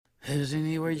Is there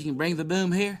anywhere you can bring the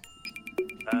boom here?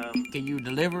 Can you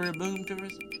deliver a boom to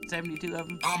us? 72 of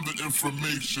them? I'm the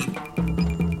information.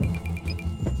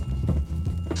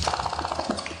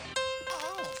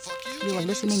 You are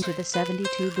listening to the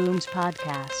 72 Booms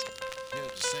podcast.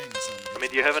 I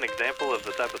mean, do you have an example of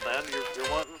the type of sound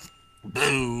you're wanting?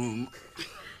 Boom.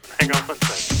 Hang on one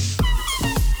second.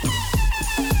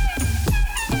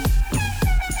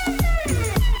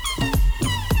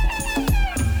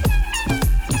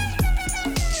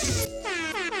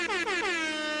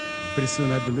 Pretty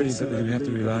soon I believe that we're going to have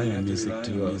to rely on music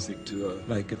to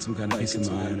like get some kind of peace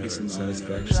of mind or some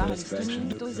satisfaction.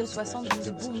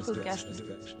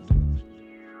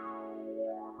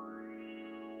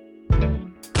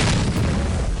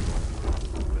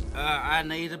 I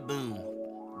need a boom.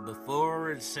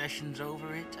 Before the session's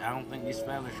over, I don't think these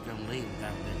fellas are gonna leave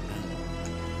without that boom.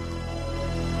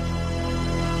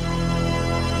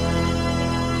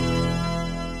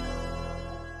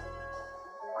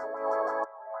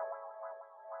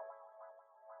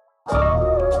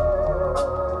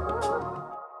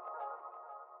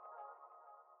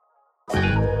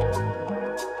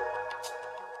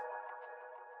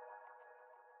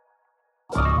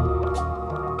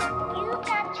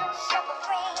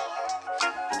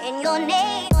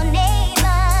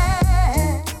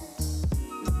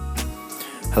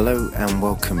 Hello and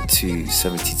welcome to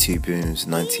 72 Booms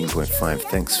 19.5.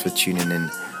 Thanks for tuning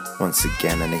in once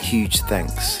again, and a huge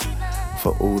thanks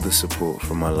for all the support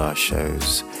from my last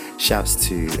shows. Shouts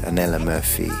to Anella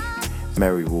Murphy,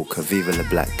 Mary Walker, Viva La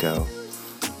Black Girl,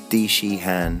 Dee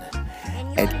Sheehan,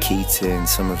 Ed Keaton,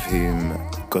 some of whom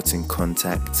got in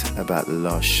contact about the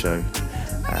last show.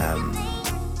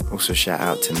 Also shout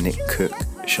out to Nick Cook,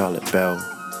 Charlotte Bell,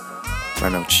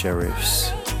 Ranald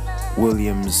Sheriffs,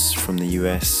 Williams from the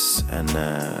US, and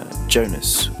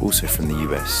Jonas, also from the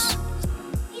US.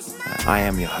 I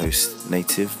am your host,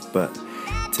 Native, but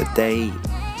today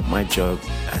my job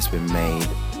has been made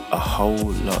a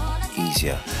whole lot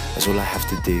easier, as all I have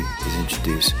to do is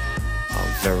introduce our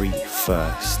very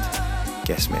first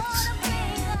guest mix.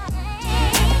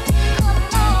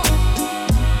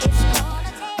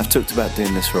 I've talked about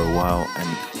doing this for a while, and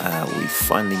we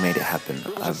finally made it happen.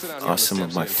 I've asked some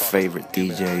of my favorite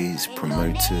DJs,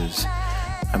 promoters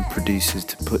and producers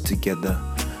to put together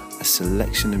a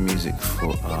selection of music for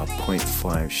our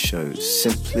 .5 shows,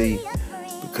 simply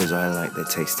because I like their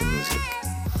taste in music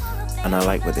and I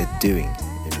like what they're doing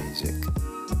in music.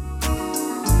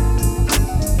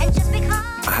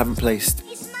 I haven't placed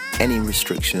any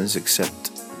restrictions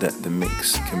except that the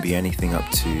mix can be anything up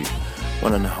to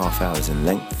 1.5 hours in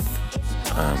length.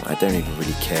 I don't even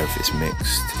really care if it's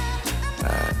mixed.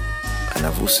 And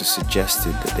I've also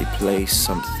suggested that they play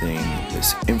something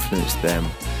that's influenced them,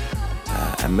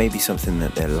 and maybe something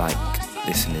that they like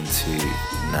listening to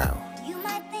now.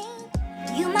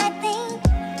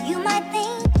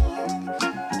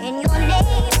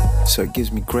 So it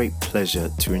gives me great pleasure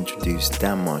to introduce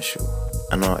Dan Marshall,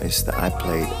 an artist that I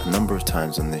played a number of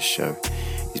times on this show.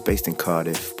 He's based in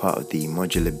Cardiff, part of the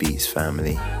Modular Beats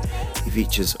family. He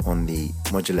features on the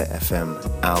Modular FM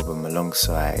album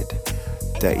alongside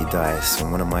Dirty Dice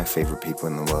and one of my favourite people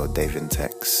in the world, Dave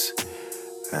Intex.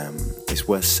 It's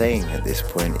worth saying at this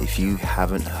point, if you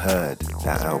haven't heard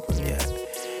that album yet,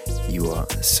 you are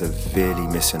severely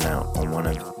missing out on one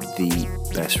of the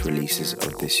best releases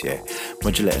of this year.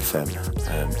 Modular FM,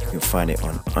 you can find it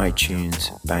on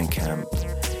iTunes, Bandcamp,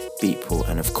 Beatport,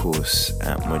 and of course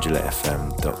at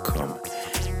modularfm.com.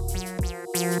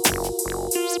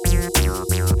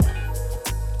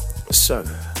 So,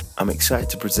 I'm excited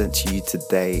to present to you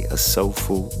today a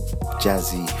soulful,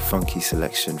 jazzy, funky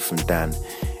selection from Dan,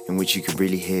 in which you can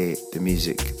really hear the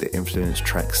music that influenced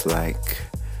tracks like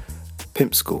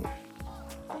Pimp School.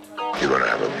 You're gonna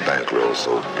have a bankroll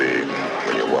so big,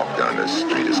 when you walk down the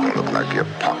street, it's gonna look like your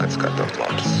pockets got the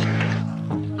bumps.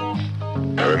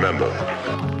 And remember,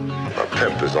 a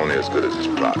pimp is only as good as his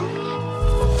product.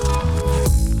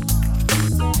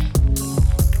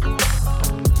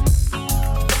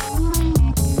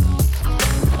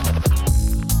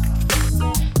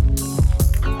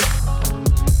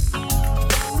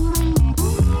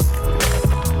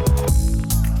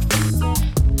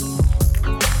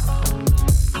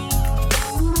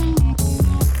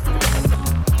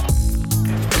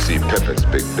 Pimpin's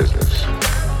big business,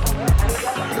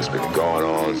 and it's been going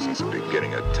on since the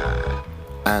beginning of time.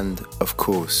 And of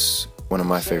course, one of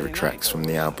my favorite tracks from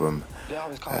the album,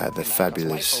 the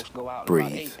fabulous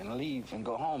Breathe. And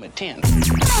go home at 10.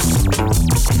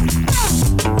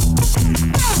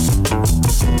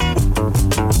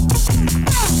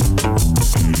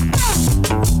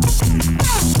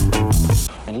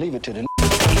 And leave it to the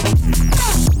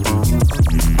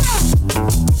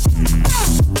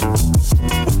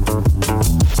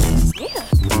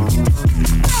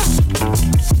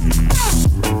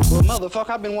Well, motherfucker,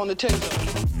 I've been wanting to tell you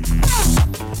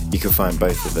something. You can find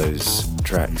both of those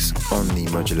tracks on the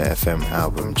Modular FM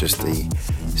album, just a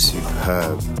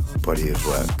superb body of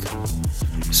work.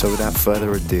 So without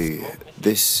further ado,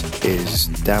 this is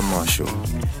Dan Marshall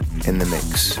in the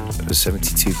mix for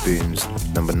 72 Booms,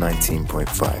 number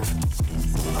 19.5.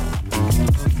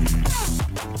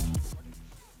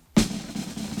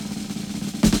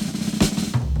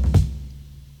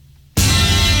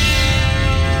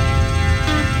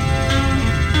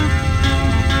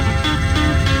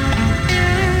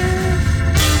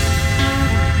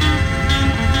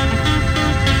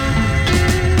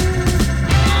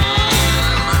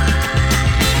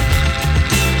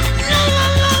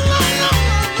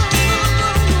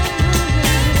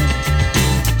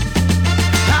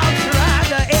 I'll try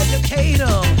to educate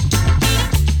 'em.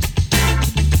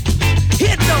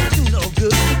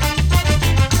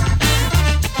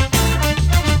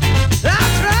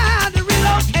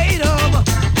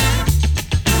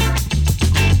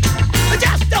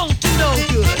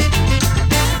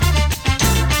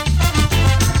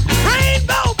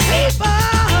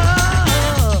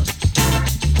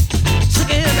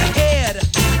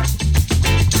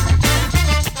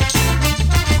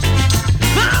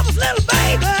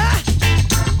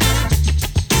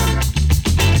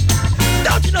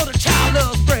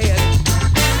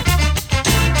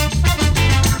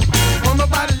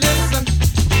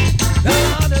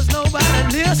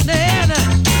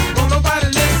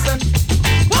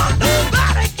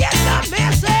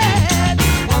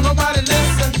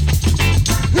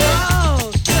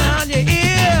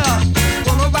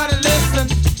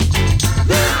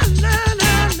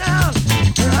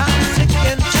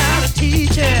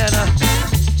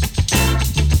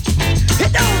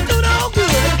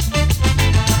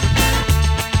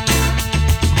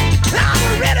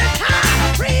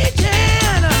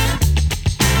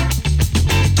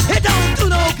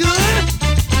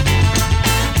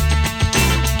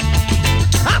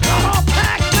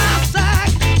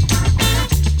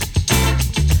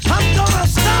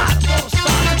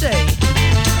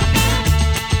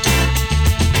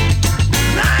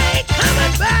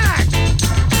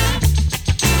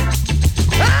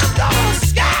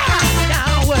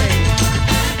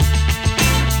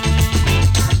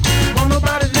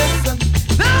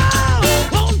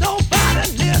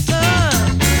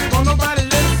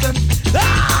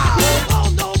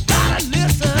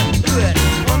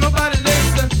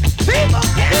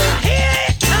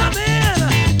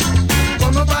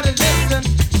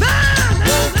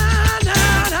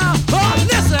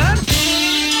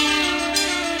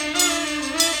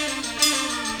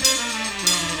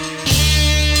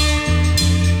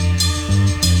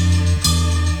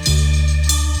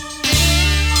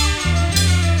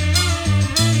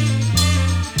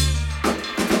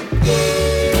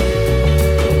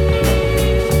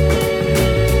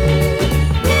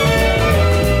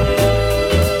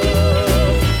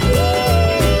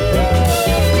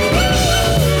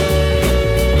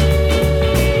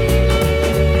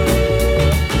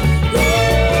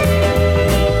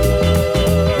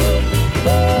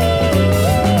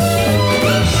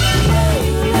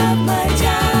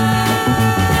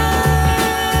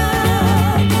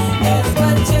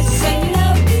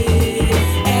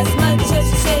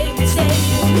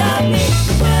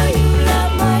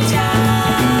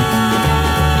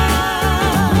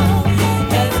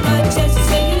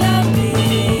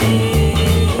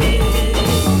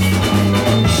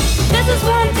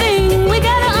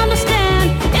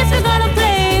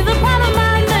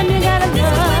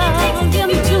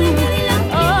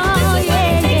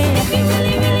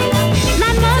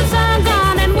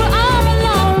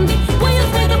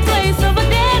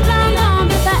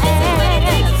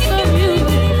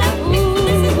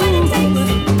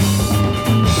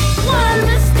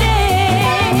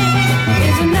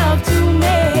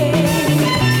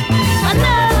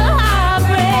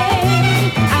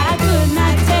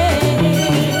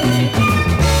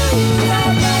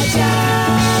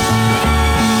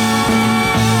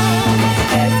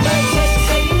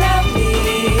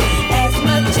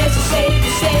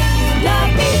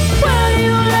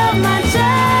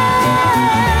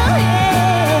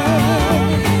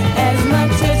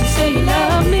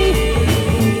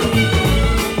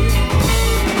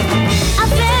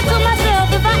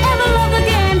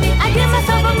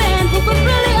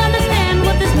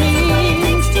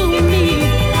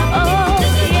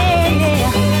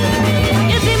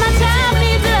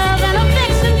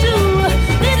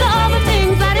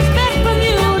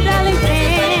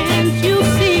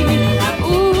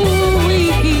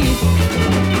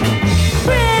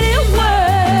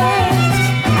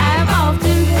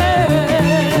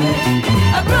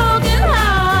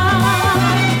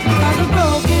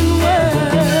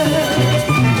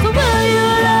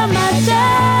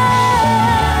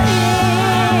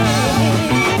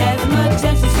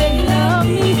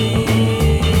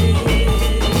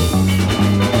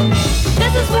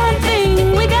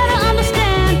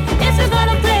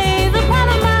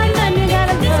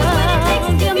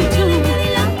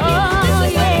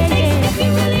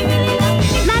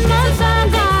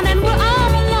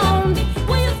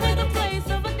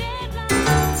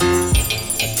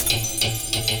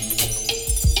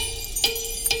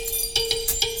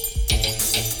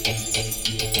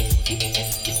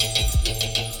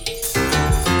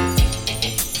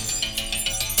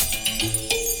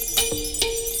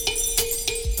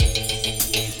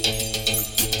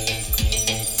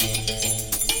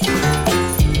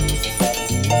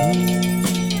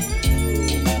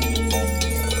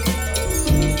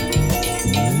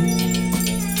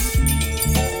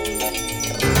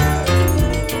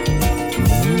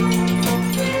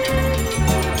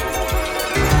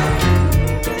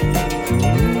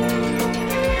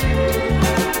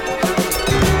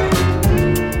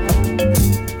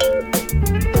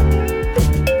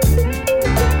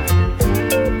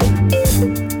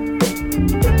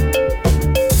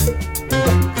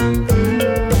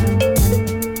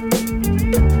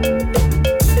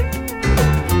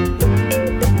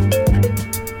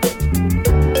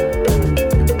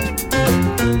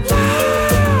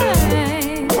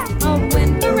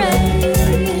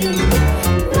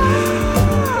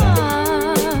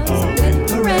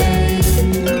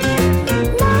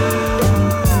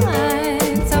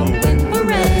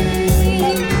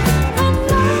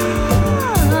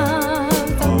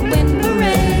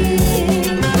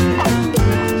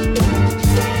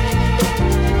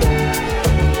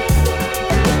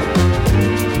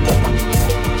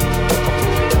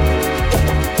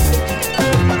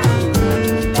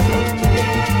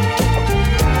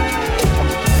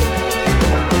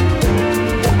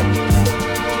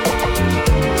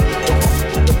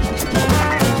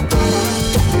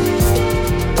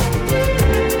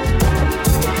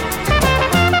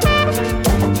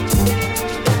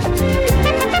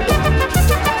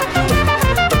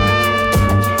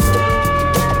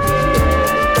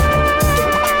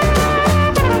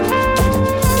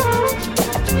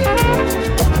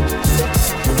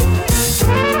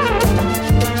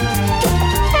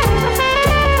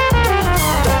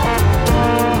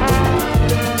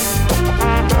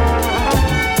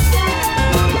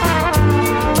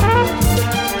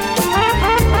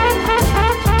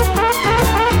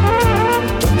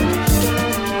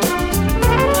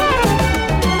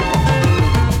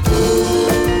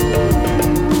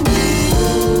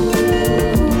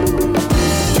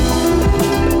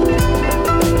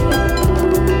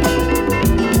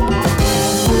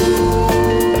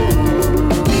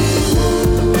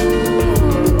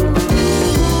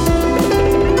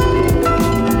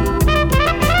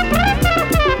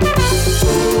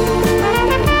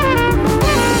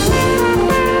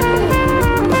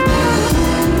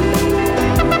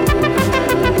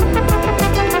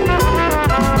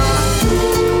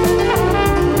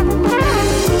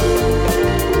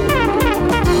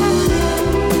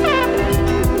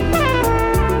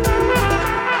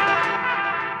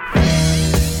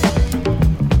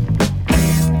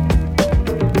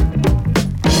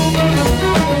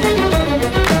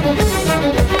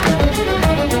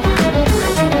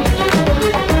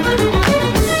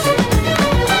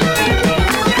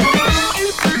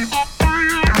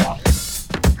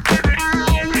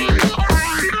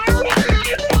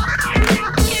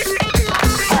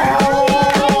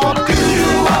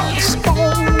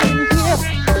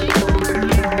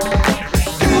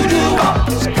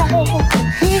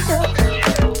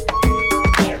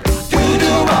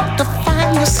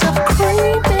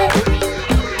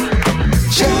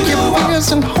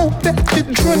 that you're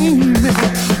dreaming.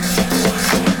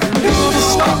 This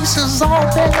space is all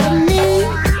that I need.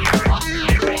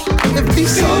 If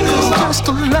these suckers just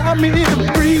allow me to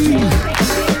breathe.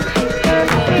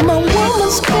 My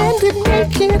woman's candy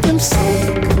making them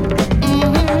sick.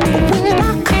 When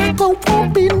I conquer, won't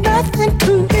be nothing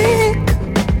to eat.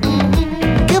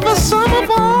 Give us some of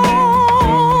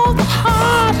all the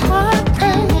hard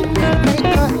pain. Make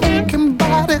her aching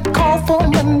body call for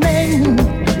my name.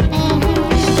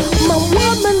 My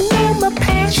woman know my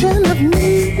passion of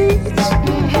needs.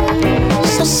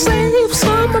 So save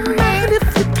some of mine if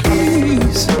you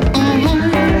please.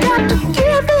 Got to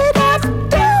give it up,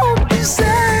 don't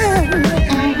deserve.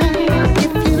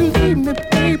 If you leave me,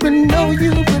 baby, know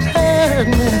you would hurt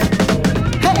me.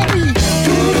 Hey,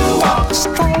 do walk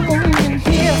strong in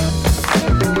here.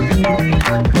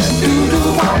 Do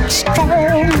walk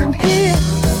strong in here.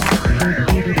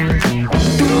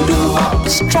 Do walk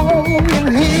strong in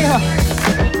here.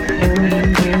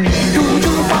 Do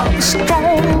walk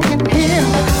strong in here.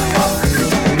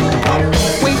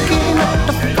 Waking up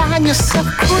to find yourself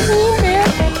dreaming.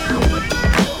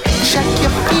 Check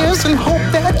your fears and hope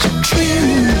that you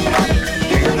dream.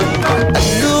 A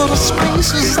little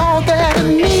space is all that I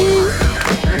need.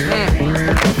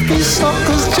 These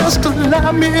suckers just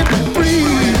allow me to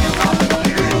breathe.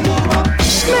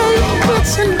 Snake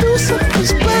bits and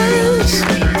Lucifer's burns.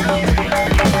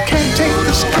 Can't take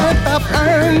the strength I've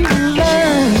earned and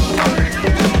learned.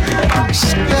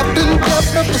 Stepped in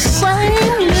depth of the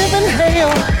same living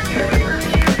hell.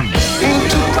 Ain't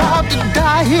too proud to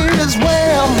die here as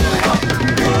well.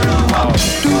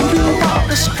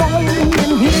 Do strong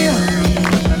in here.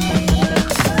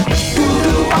 Do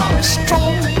strong.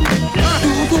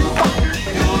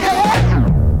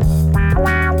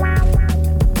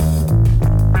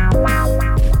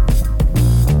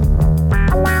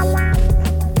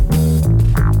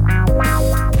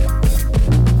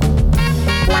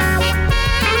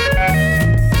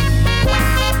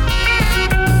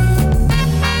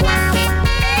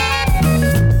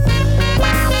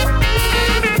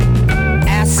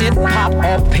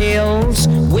 Pills,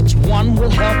 which one will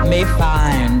help me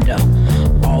find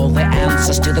all the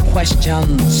answers to the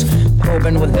questions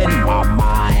probing within my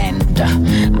mind?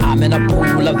 I'm in a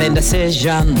pool of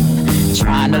indecision,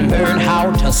 trying to learn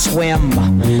how to swim,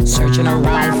 searching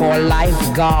around for a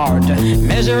lifeguard,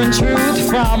 measuring truth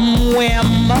from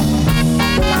whim.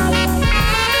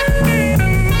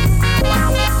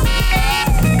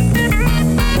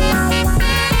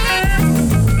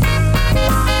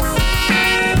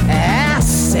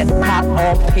 Pot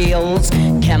or pills,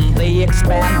 can they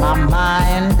expand my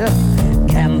mind?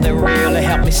 Can they really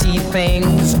help me see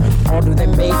things, or do they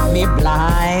make me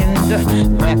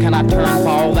blind? Where can I turn for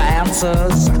all the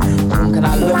answers? Who can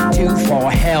I look to for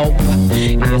help?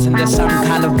 Isn't there some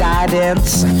kind of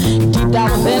guidance deep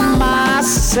down within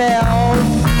myself?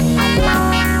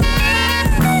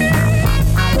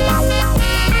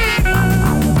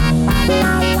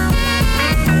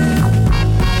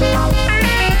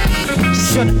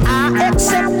 Should I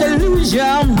accept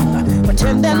delusion,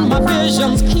 pretending my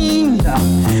vision's keen,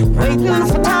 waiting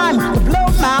for time to blow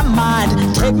my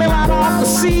mind, take me right off the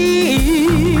sea?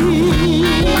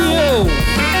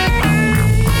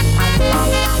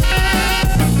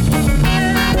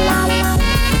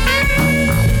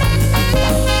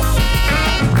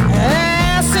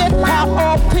 Acid, pop,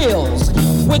 or pills,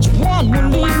 which one will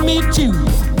lead me to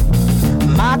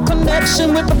my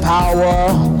connection with the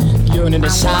power? Yearning to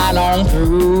shine on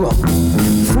through.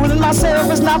 Fooling myself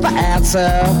is not the answer.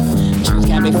 Truth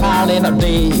can be found in a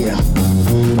day.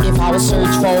 If I would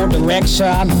search for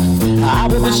direction, I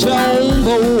will be shown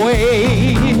the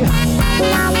way.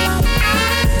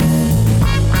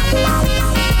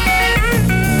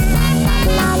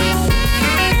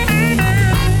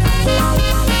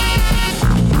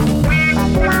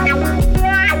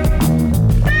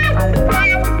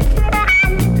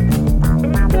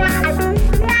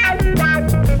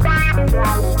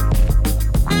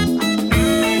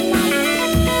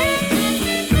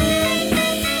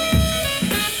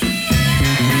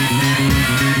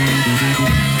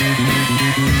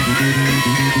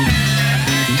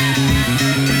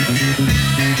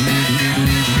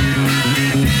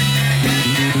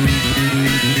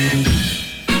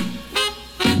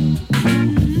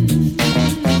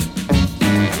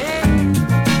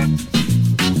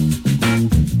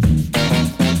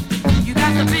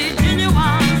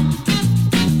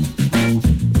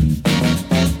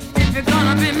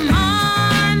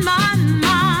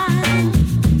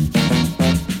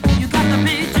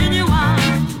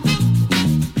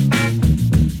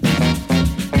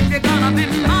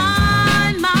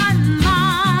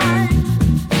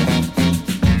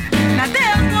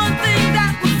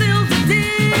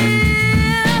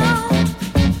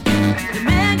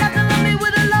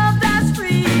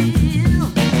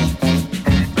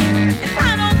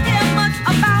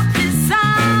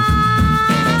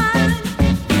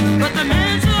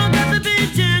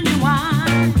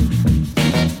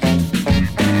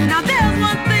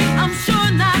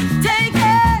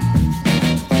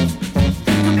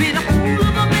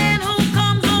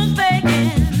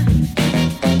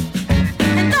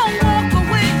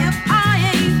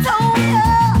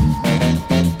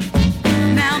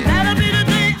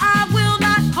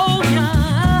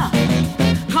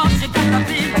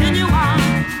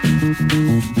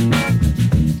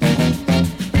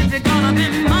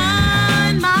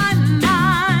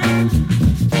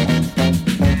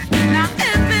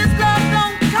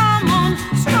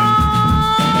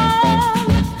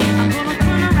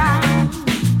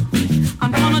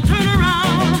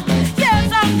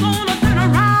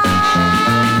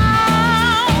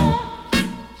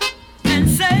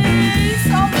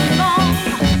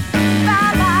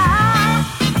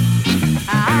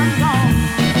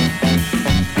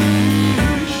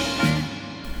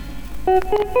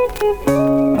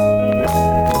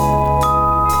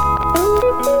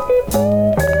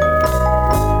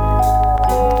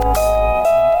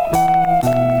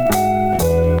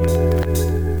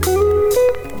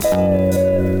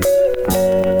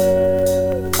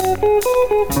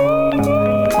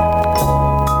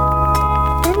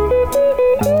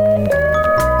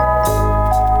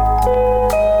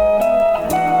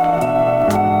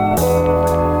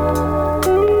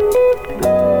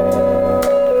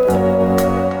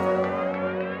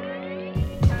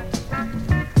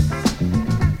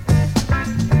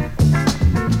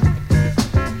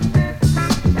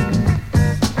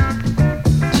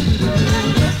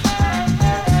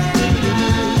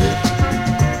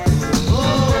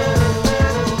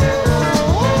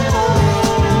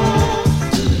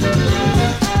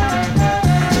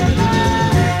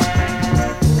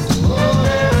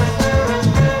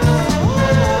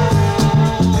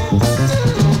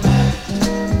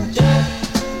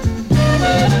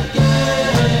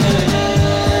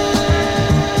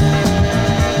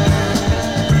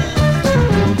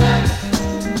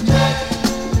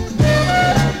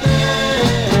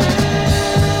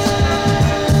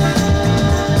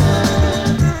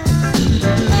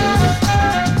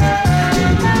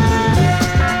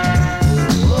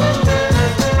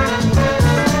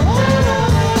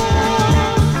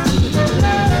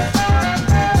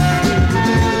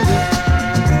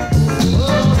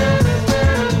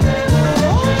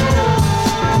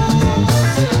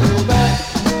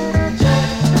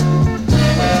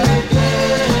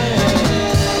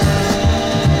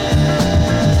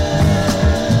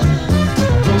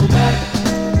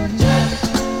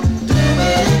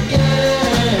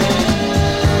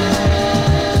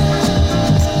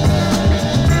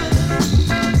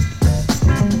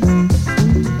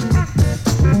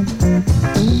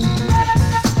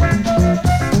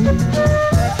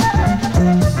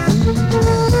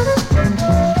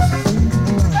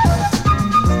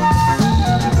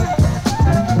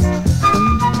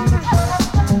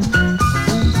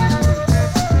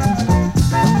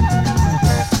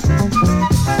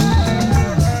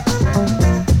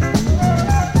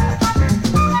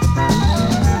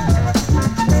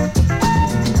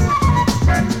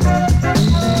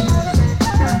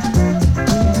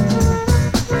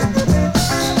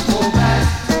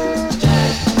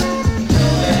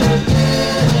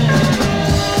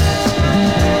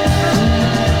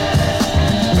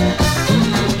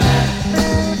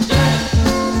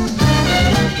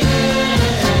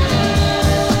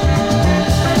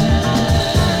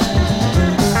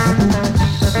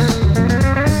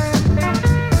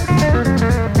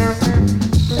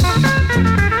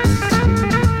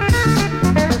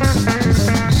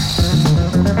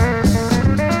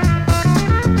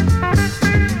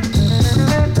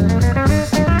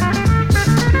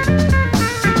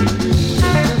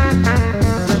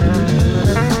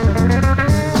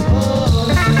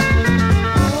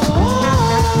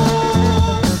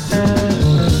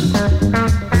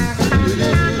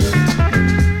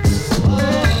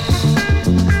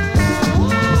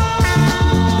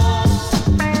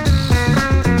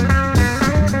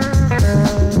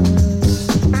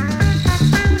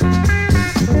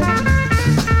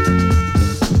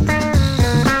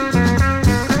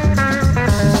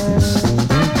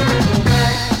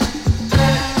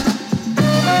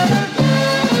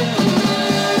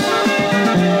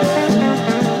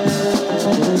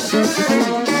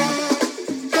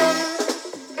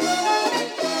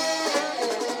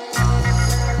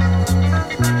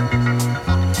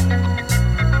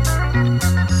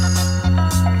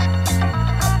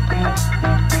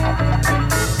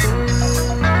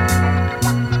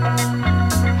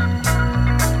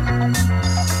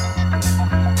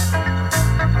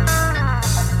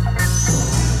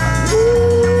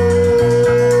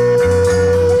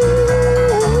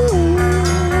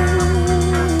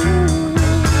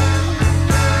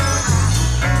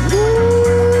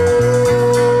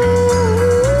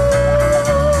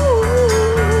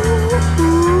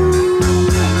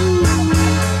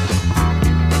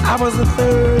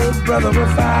 brother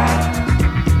of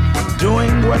five,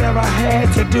 doing whatever I had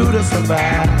to do to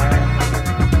survive.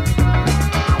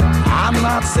 I'm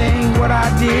not saying what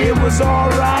I did was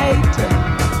alright.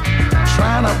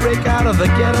 Trying to break out of the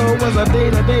ghetto was a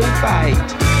day-to-day fight.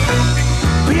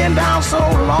 Being down so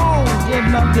long,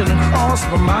 getting up didn't cross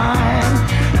my mind.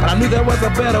 But I knew there was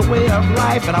a better way of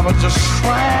life, and I was just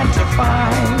trying to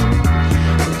find.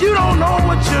 You don't know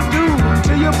what you do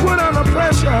till you put under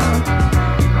pressure.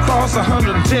 Across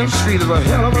 110th Street is a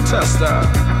hell of a tester.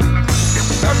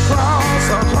 Across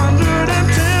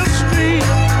 110th Street,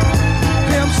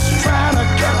 pimps trying to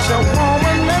catch a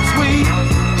woman that's weak.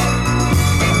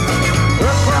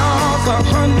 Across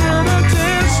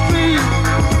 110th Street.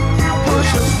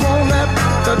 Pushers won't let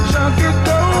the junkie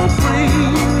go free.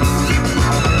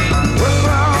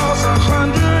 Across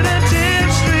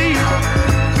 110th Street.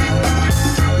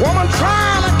 Woman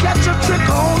trying to catch a trick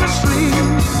on the street.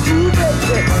 Ooh,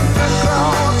 baby.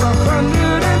 Across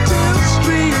 110th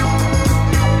Street.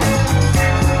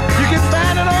 You can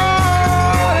find it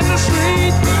all in the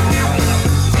street.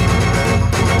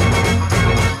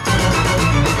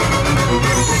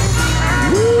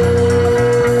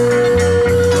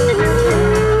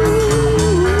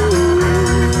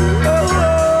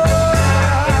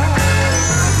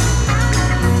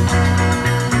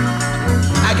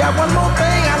 I got one more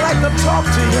thing I'd like to talk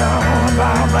to you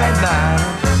about right now.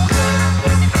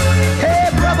 Hey,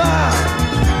 brother,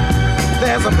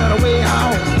 there's a better way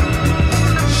out.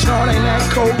 Shorting that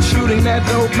coke, shooting that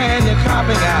dope, man, you're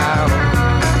copping out.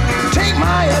 Take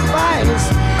my advice,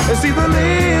 it's either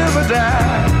live or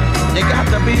die. You got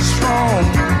to be strong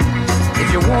if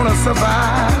you want to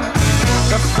survive.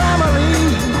 The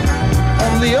family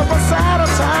on the upper side of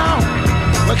town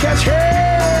will catch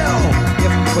hell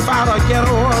without a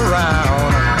ghetto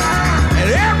around. In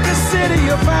every city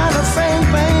you'll find the same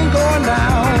thing going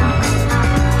down.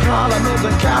 Harlem is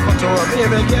the capital of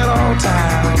every ghetto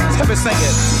town. Let me sing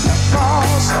it.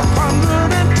 Across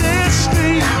 110th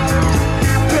Street,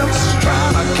 pimps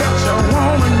trying to catch a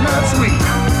woman that's weak.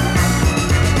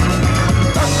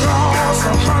 Across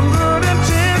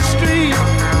 110th Street,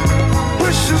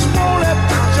 wishes won't let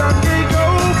the junkie go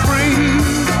free.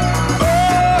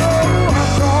 Oh,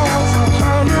 across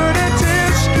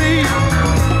 110th Street,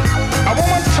 a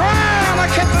woman trying to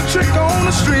catch a trick on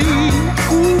the street.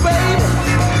 Ooh, baby.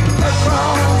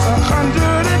 Across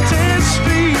 110th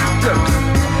Street, look,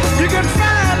 you can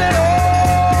find it all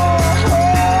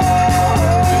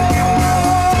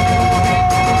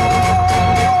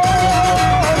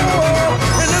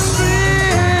in the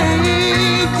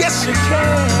street. Yes, you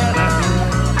can.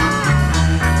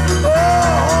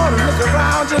 Oh, look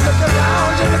around you, look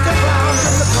around you, look around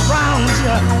you, look around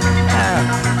you.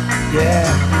 Yeah.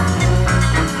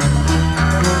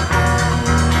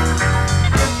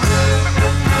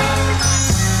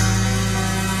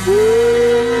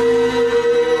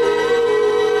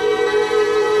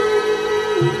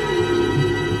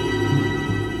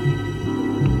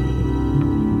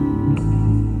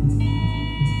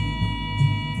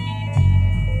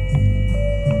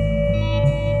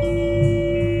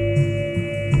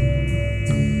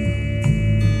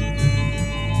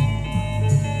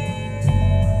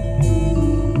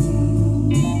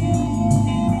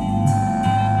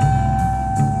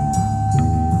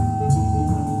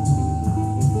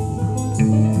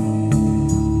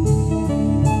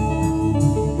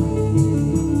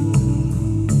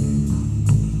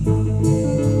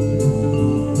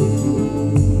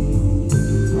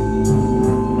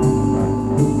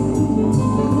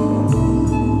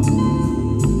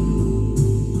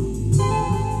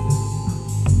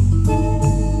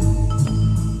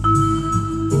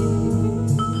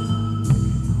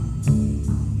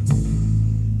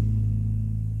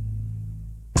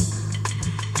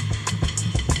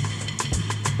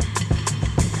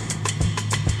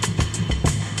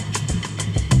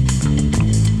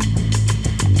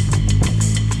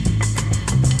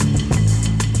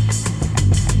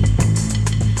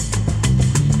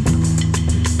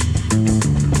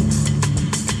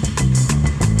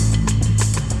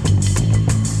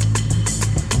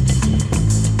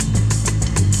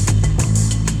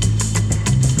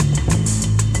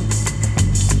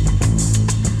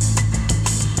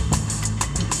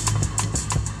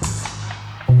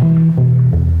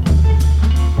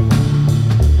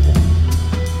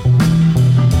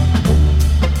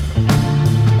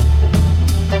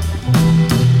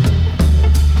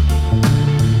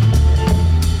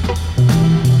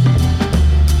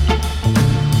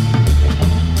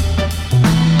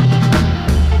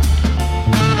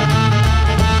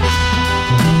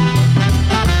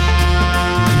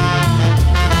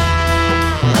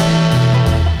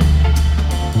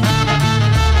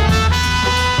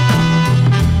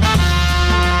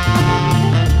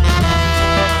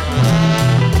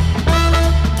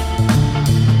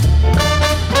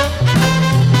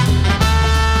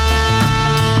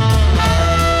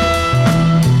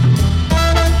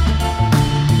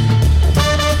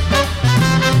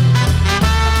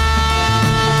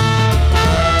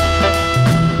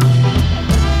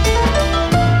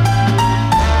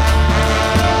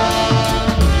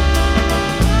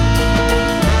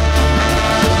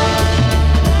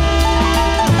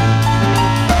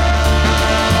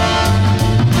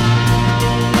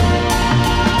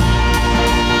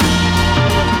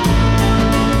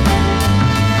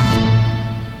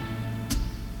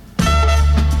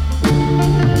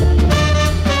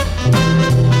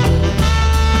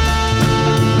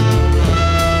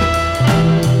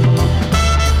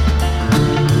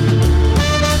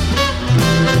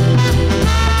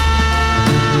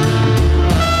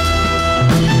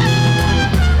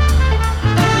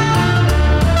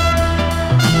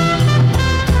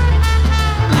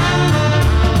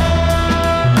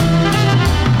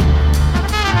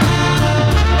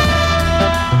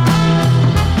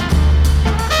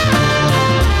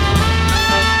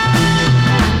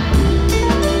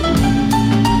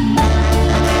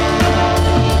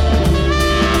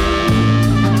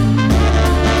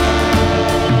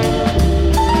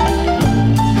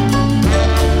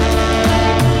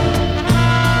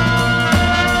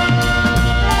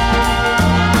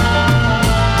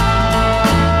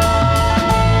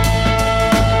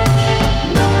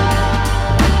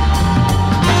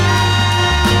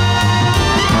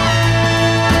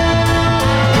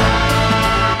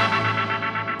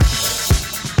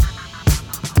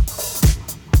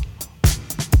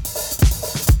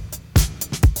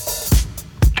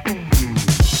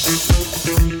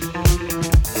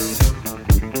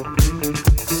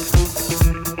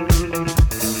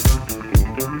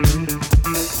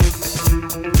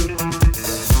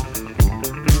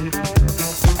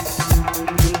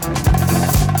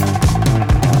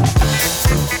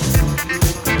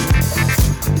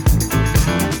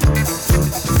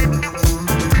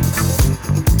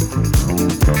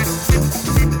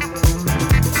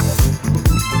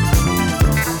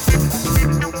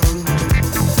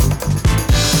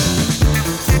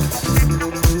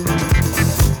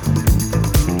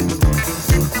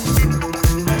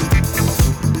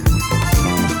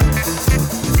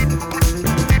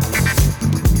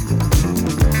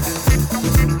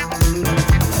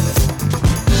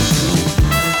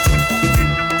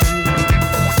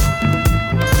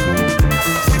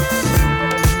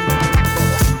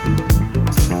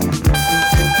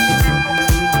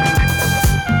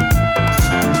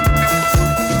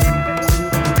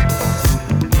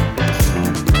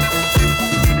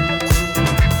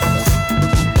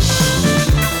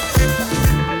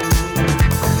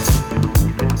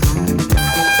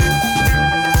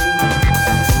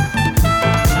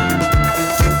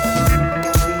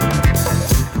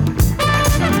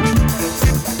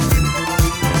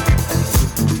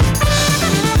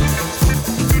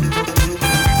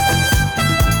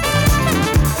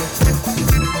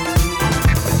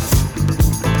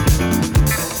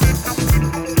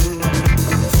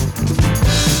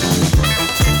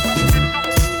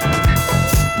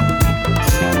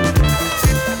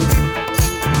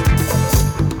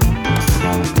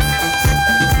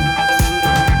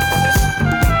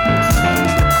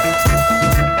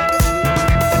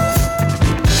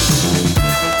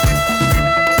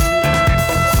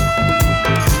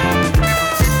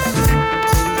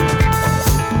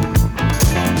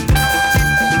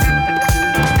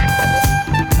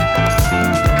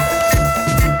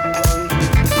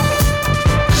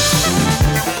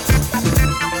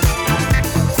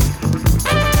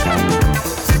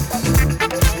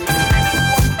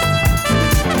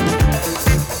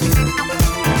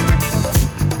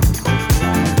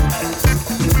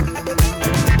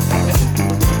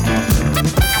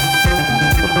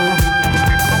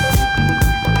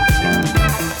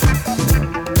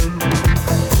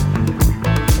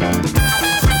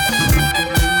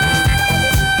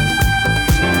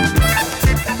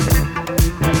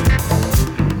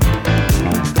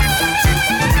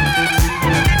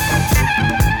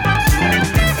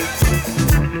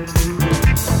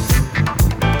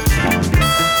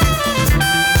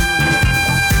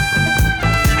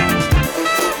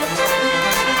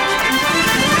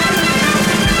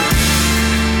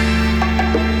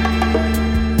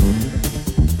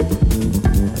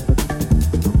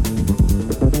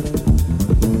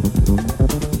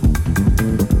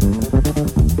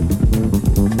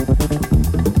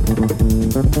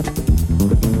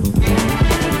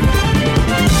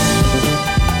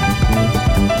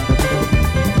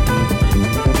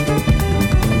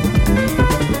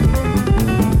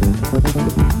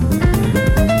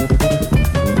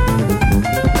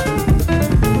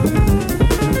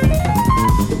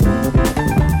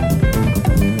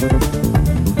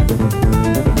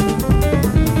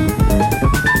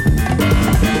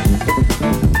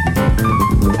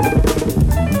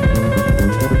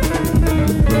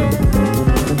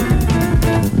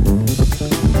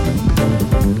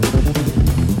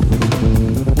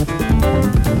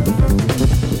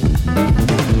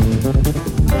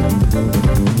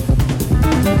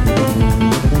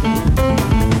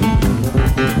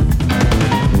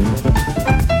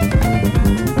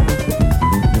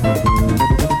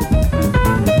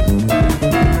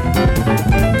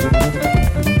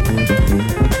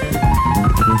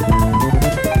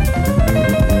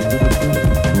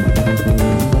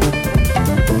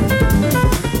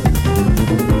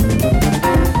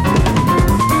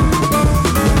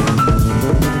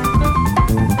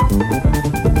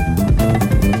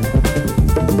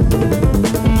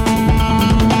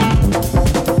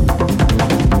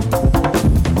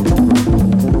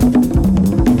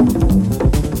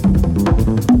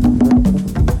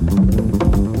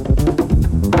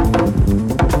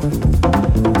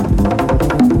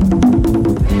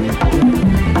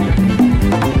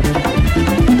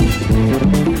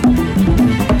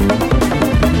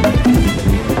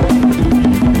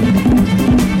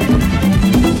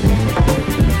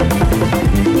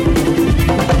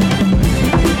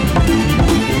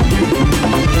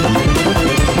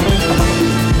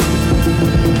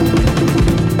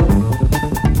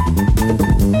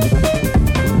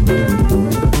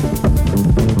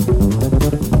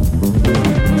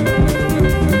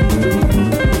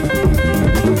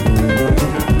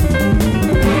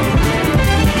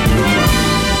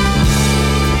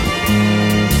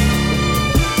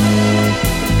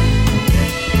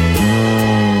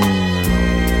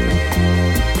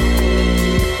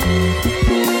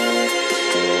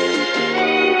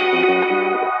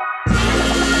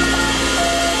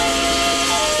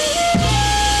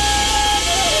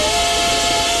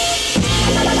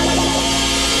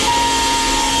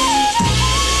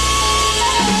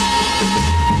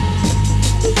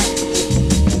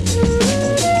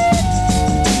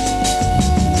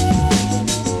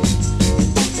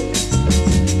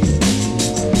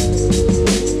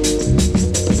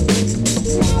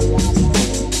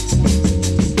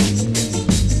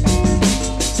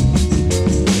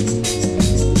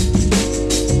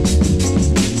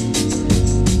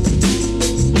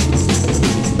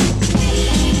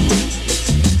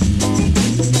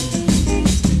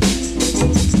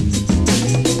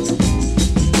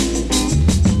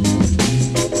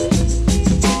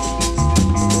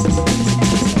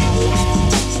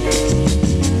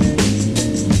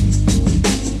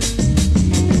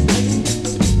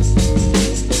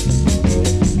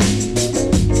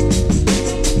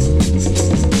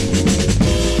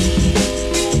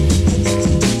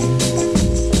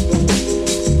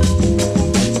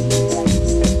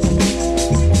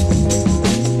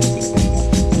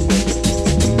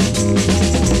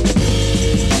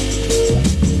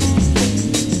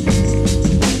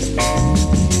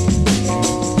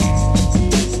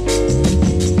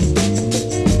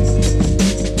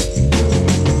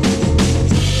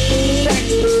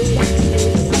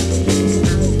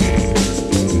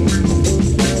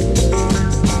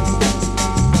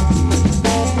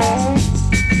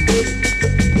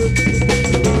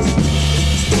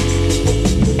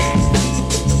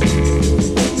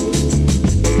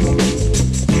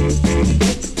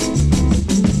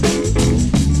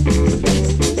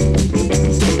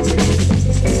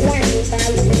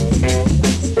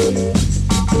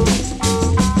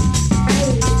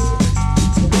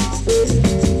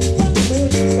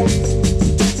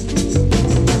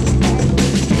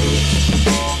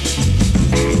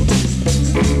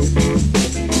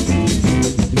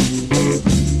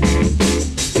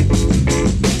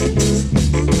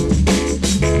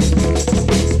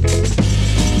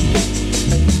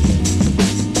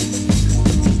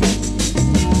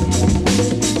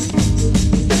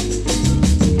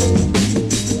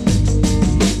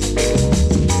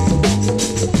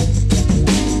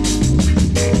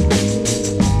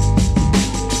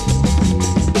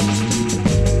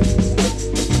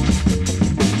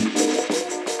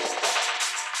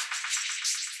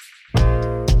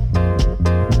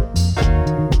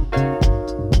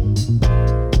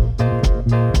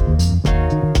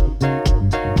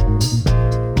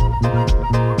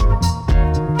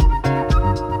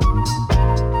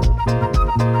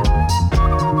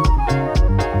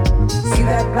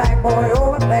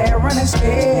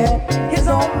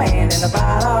 in the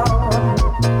bottle.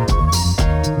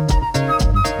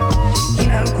 He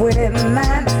done quit it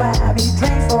 9 to 5. He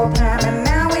drinks full time and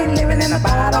now he living in a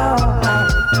bottle.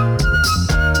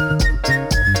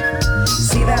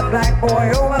 See that black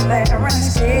boy over there running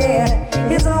scared.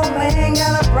 His old man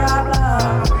got a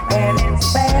problem and it's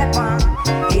a bad one.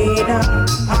 He done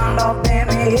pawned off damn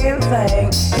everything.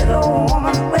 His old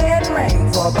woman's wedding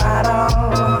ring for a bottle.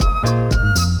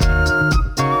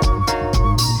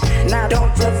 Now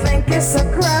don't you think it's a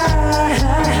crime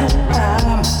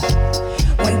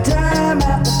when time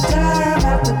after time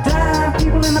after time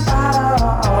people in the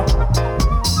bottle,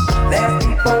 there's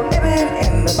people living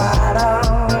in the bottle.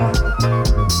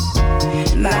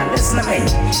 Now listen to me,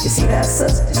 you see that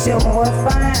sister, she was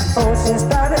fine before she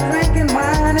started drinking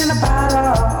wine in a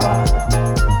bottle.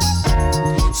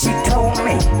 She told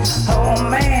me, oh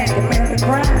man, committed a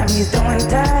crime, he's doing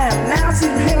time, now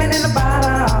she's living in a bottle.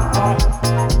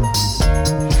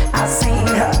 I seen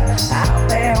her out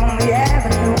there on the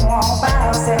avenue all by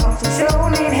herself. She sure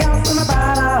need help from the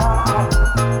bottle.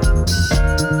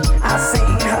 I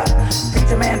seen her,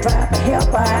 preacher man tried to help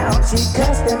her out. She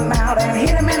cussed him out and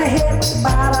hit him in the head with the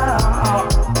bottle.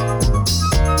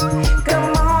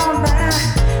 Come on now,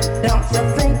 don't you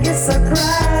think it's a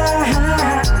crime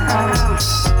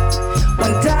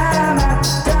when time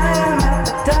after time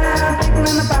after time people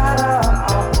in the bottle,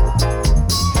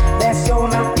 there's sure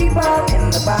enough people in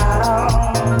the bottle.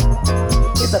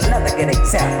 Here's another good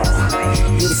example.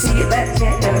 You see that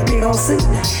cat in a big old suit,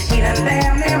 he done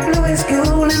damn near blew his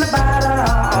cool in the bottle.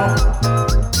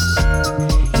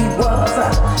 He was a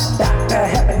doctor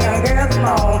helping young girls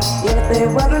along. If they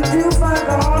wasn't too far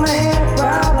gone, they had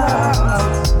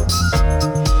problems.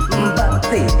 But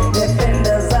the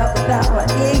defenders of the dollar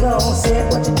eagle said,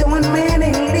 what you doing, man,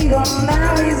 illegal.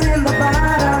 Now he's in the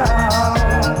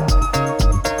bottle.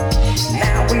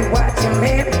 Now we watch him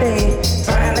every day,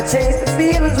 trying to chase the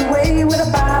feelings away with a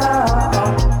bottle.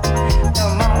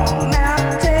 Come on now,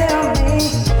 tell me,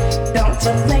 don't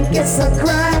you think it's a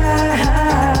crime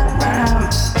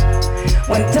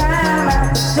when time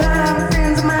after time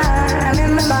friends of mine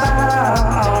in the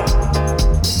bottle,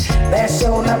 there's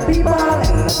sure enough people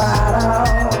in the bottle.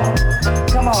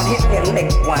 Come on, hit me a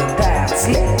lick one time,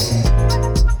 slip.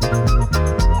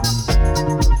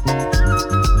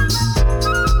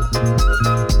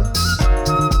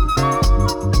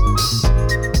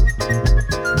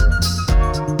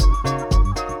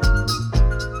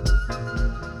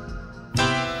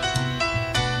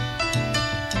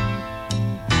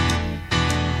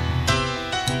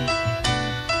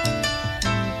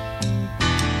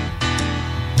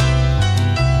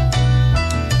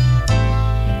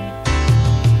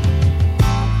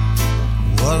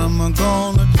 What am I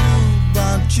gonna do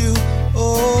about you?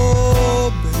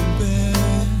 Oh, baby.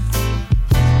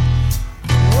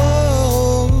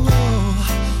 Oh,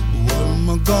 what am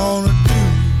I gonna do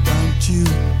about you?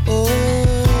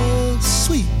 Oh,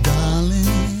 sweet darling.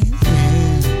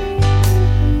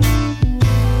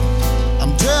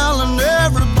 I'm telling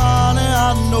everybody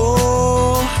I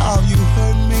know how you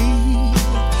hurt me,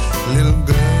 little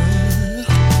girl.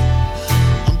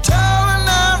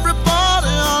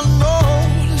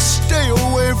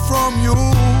 From you,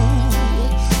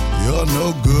 you're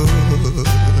no good.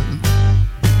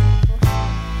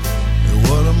 And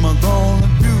what am I gonna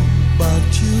do about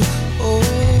you? Oh,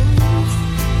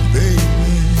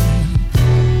 baby.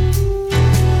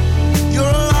 You're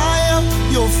a liar,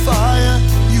 you're fire,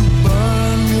 you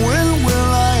burn. When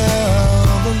will I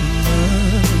ever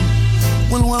learn?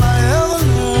 When will I ever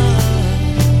learn?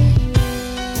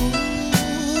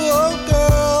 Oh,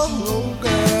 girl, oh,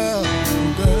 girl, oh,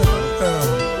 girl.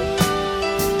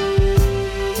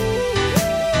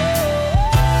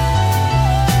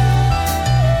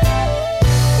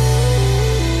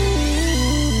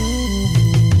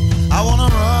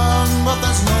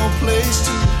 Place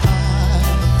to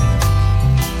hide.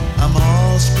 I'm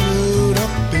all screwed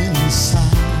up inside.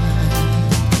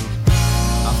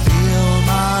 I feel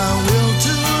my will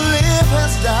to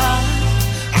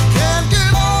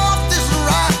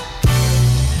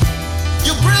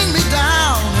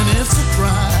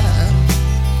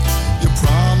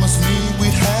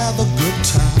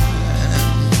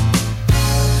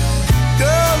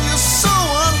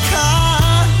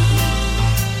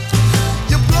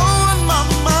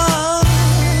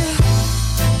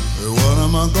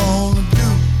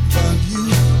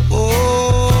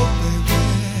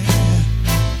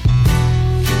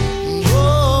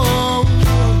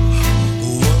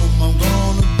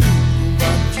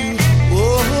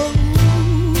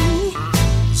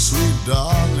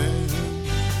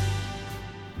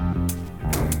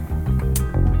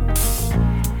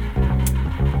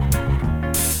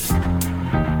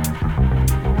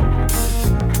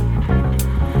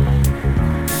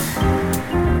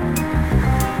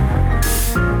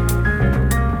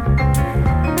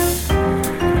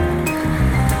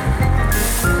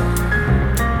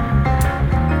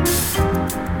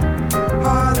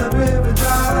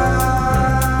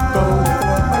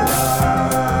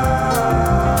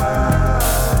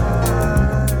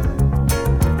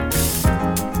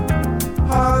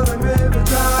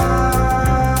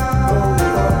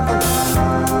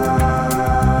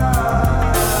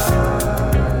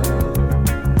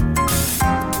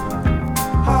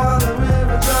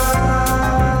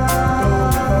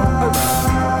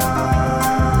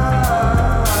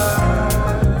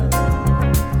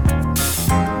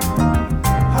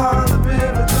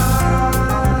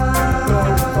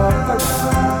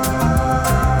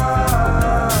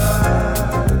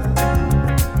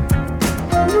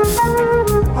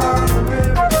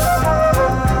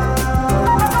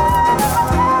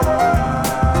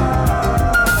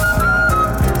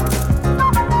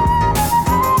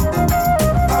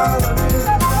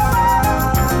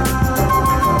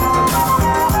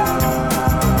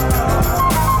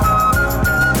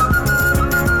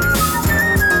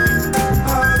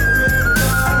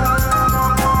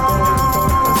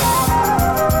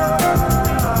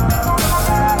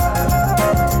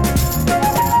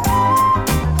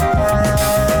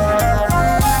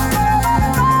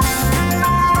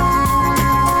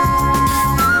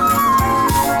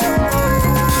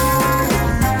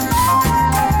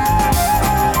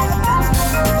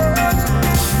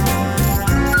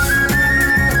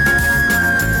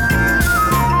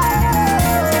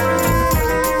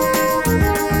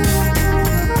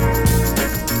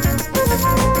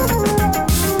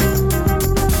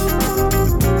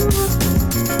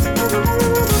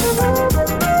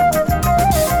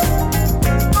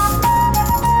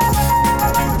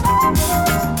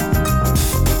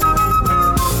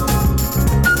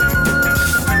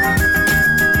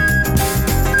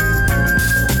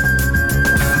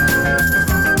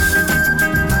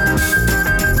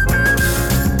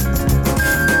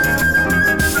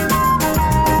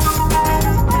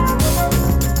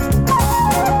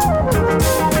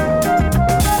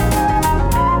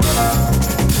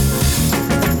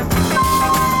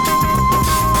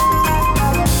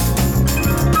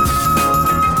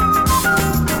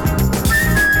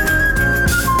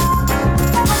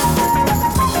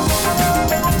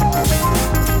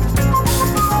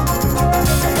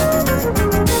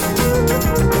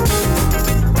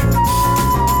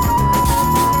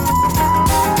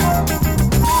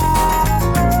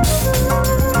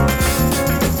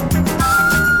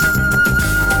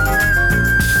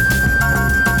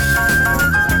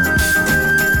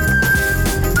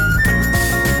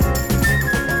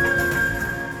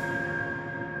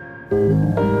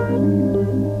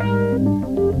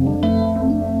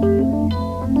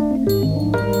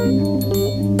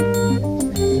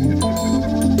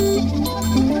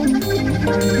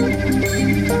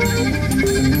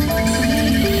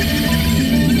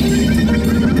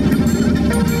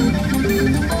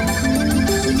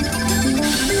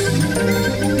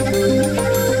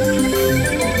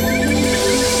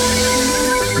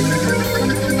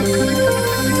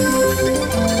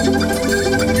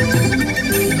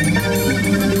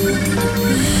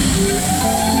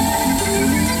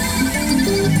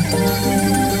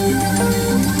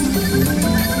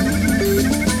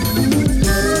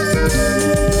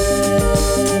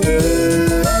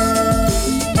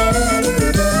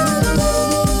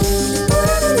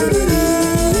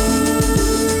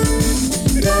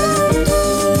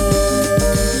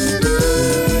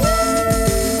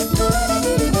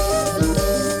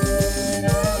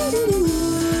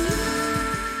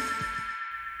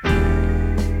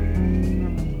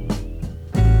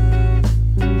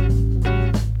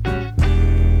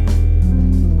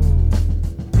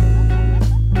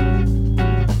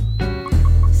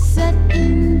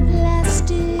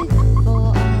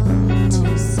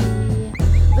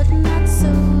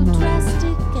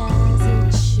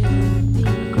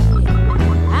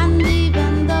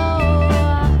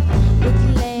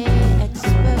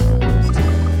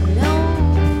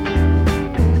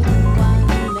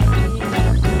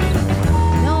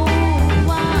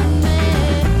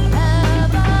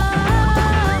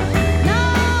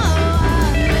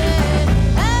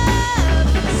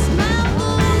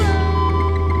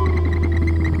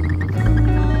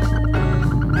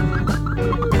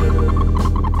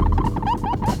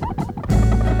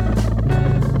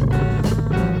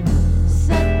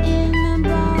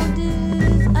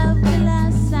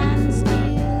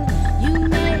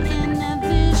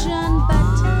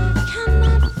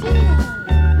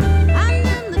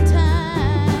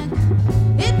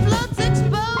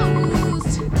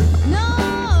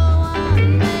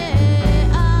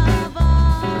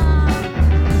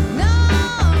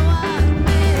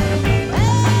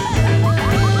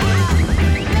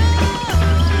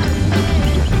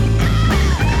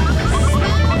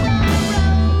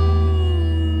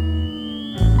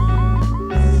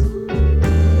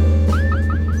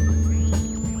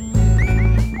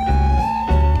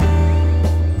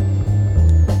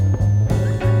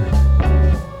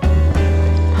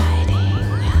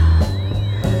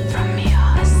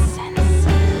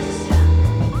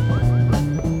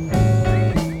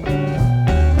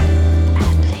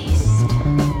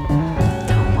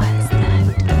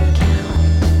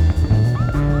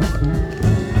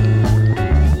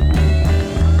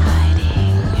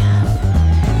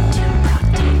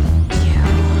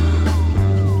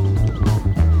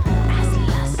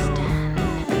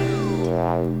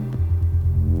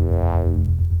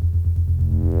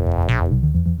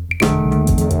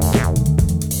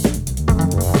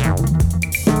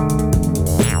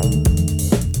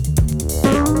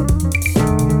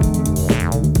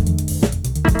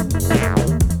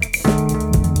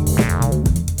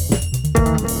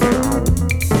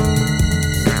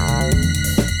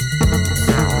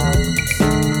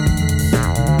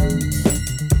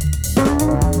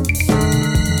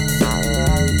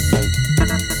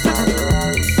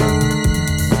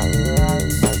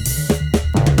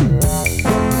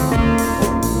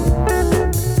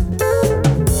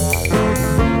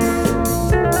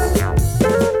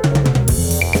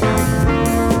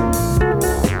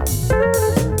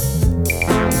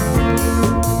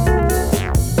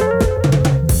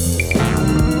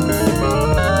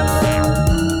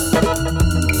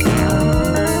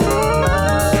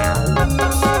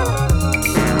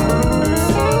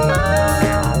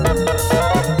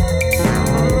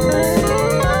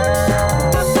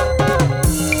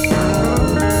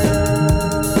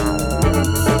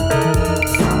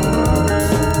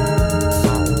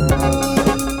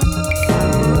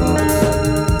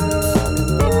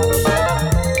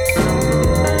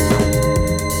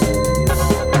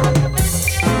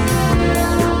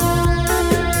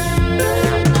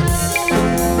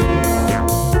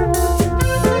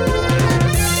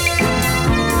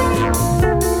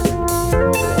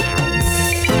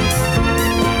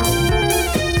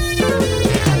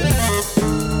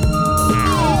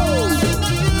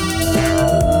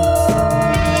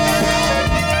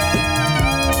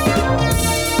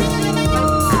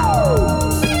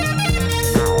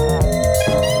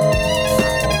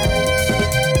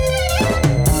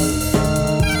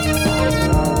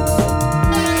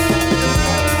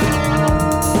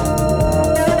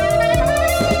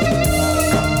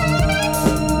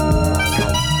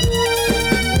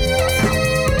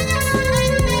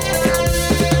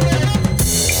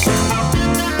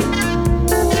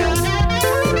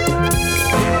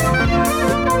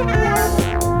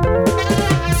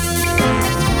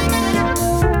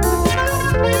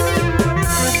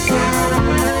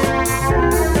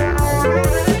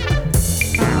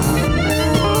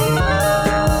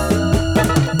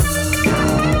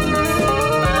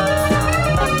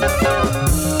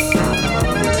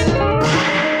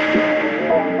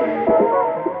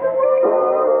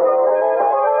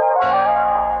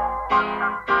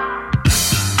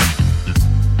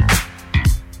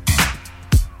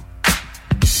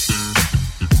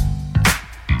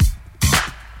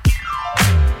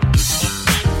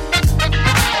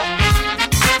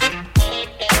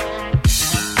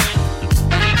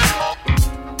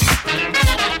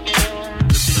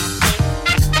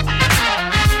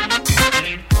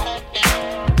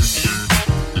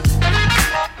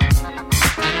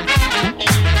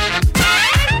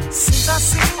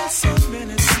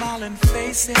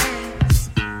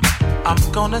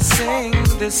I'm gonna sing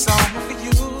this song for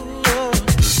you.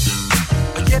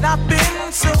 Yet I've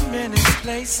been so many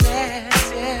places,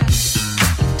 yeah,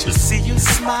 to see you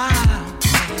smile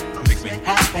makes me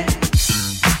happy.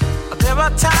 There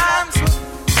are times when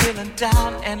feeling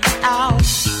down and out.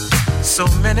 So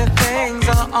many things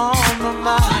are on my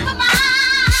mind.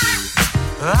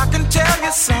 I can tell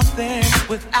you something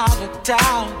without a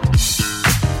doubt.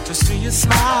 To see you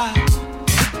smile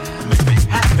makes me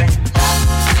happy.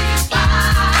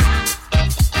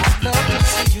 Love to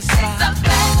see you smile.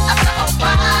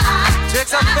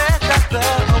 Takes a fact after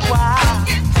a while.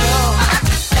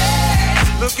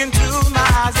 Look into my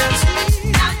eyes and see.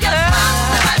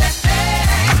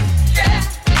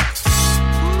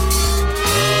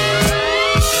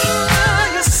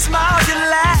 You smile, you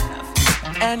laugh,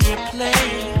 and you play.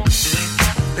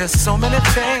 There's so many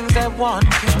things that one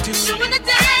can do.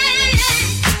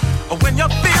 When you're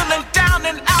feeling down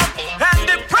and out and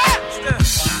depressed,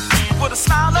 put a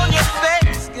smile on your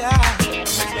face, yeah,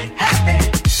 makes me happy.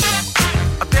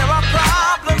 There are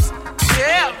problems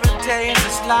every day in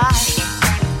this life.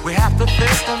 We have to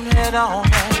face them head on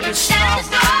and be strong.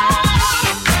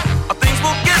 Things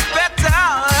will get better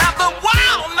after a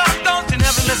while. No, don't you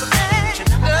never miss a thing.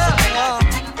 Well,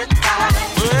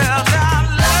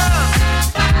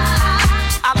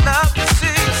 I love to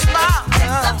see you smile.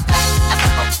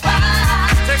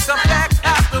 Take some back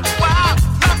after a while.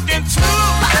 Look into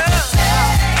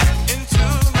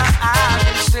my eyes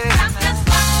and say,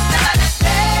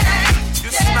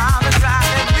 you smile and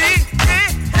driving me.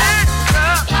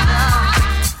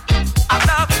 I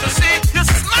love to see you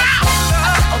smile.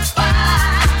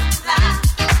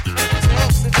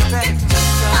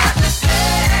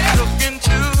 Look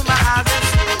into my eyes and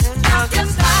say,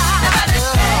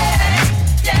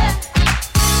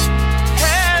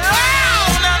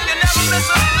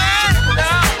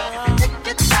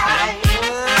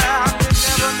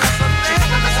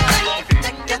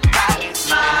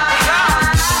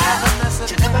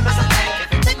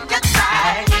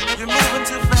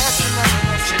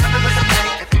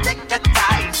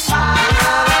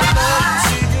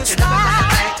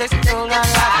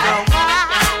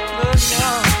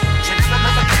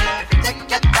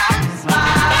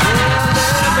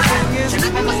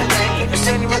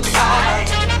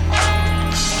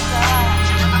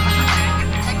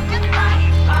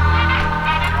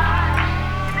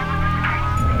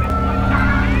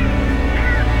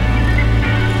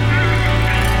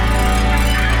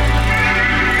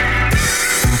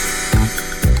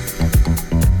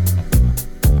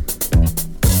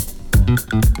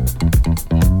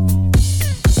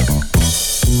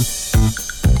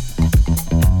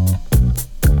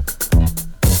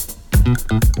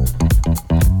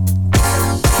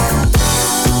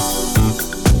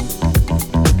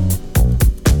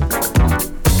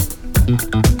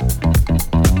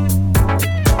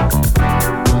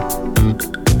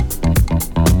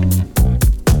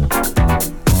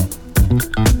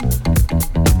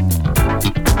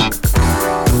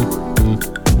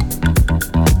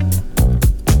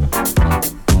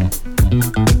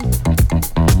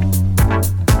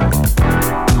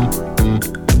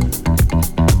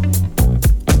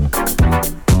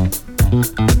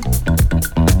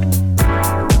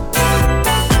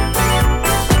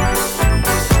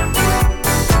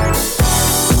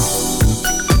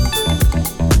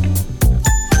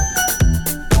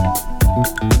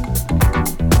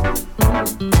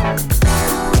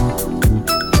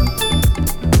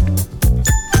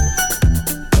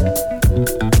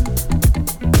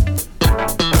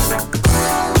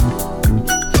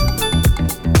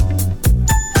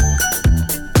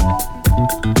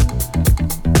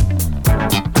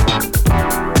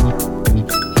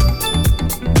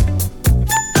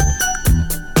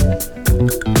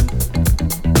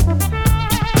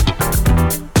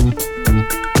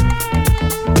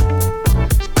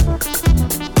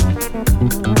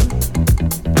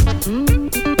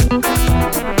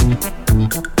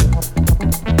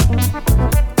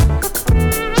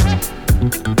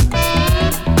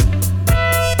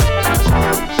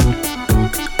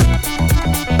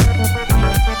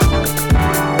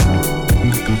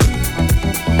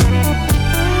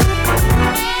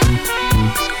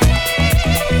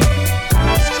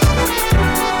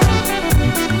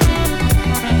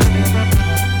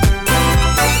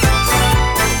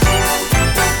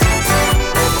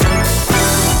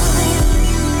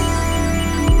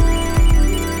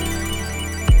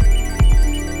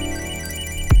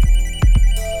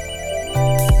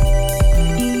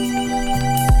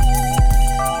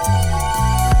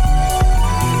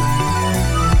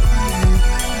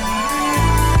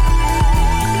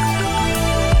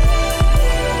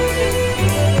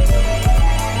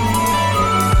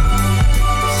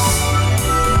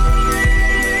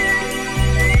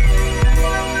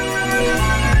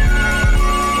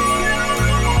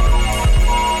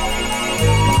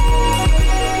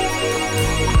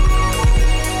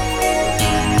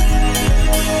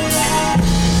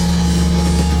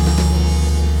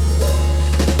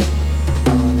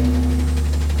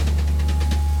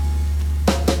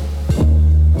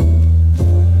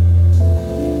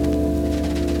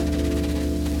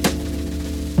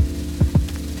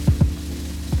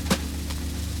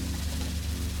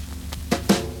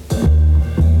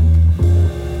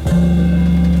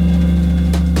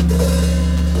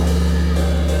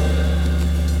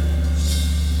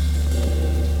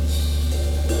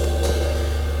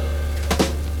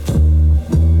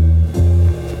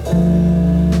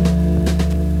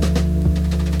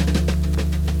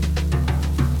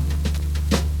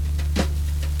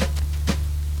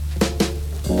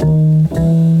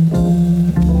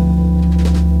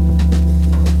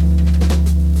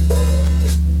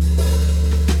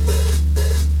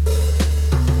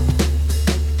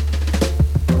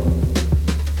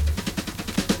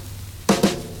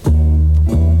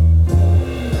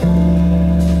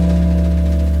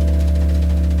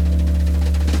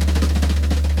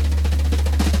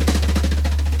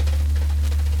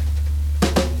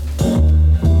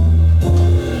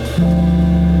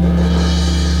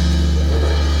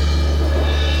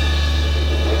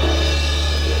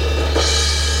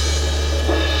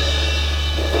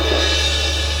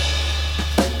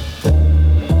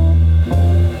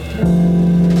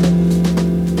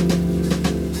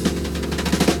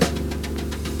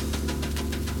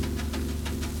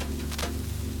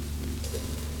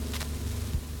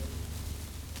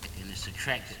 It's a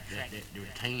track that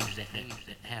retains that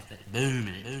half that boom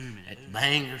in it, that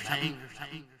bang or something.